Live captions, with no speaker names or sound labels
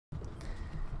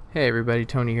Hey everybody,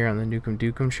 Tony here on the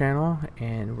NukemDukem channel,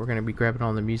 and we're going to be grabbing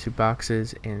all the music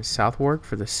boxes in SouthWark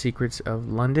for the Secrets of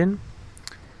London.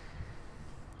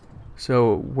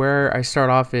 So where I start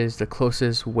off is the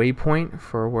closest waypoint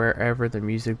for wherever the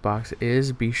music box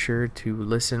is. Be sure to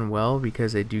listen well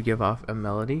because they do give off a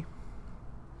melody.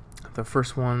 The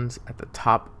first one's at the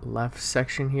top left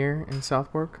section here in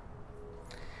SouthWark,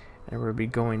 and we'll be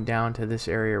going down to this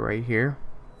area right here.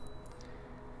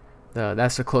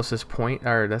 That's the closest point,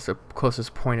 or that's the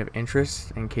closest point of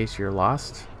interest in case you're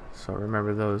lost. So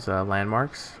remember those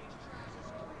landmarks.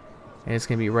 And it's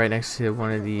gonna be right next to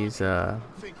one of these. It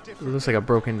looks like a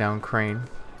broken down crane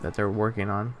that they're working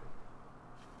on.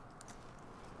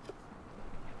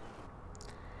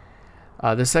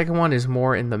 The second one is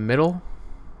more in the middle,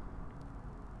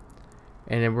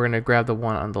 and then we're gonna grab the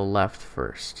one on the left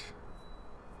first.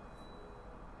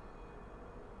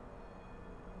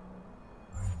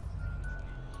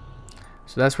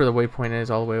 So that's where the waypoint is,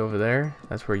 all the way over there.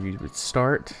 That's where you would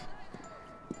start.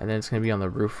 And then it's going to be on the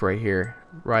roof right here,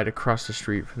 right across the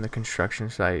street from the construction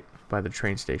site by the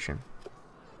train station.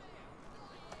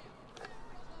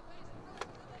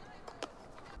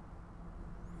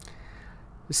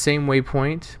 The same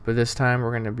waypoint, but this time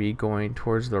we're going to be going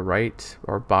towards the right,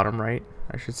 or bottom right,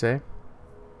 I should say.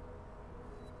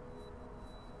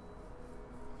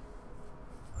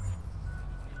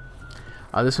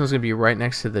 This one's going to be right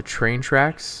next to the train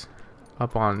tracks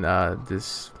up on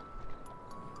this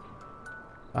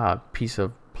piece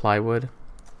of plywood.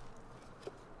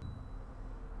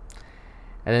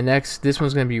 And then this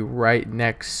one's going to be right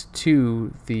next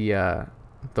to the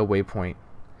waypoint.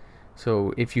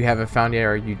 So if you haven't found it yet,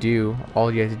 or you do,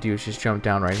 all you have to do is just jump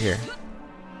down right here.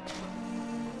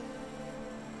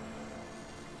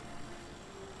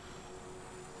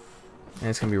 And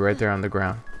it's going to be right there on the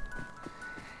ground.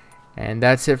 And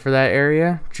that's it for that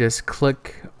area. Just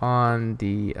click on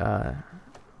the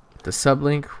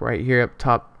sublink right here up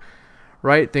top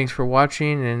right. Thanks for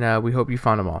watching, and we hope you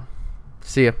found them all.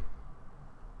 See ya.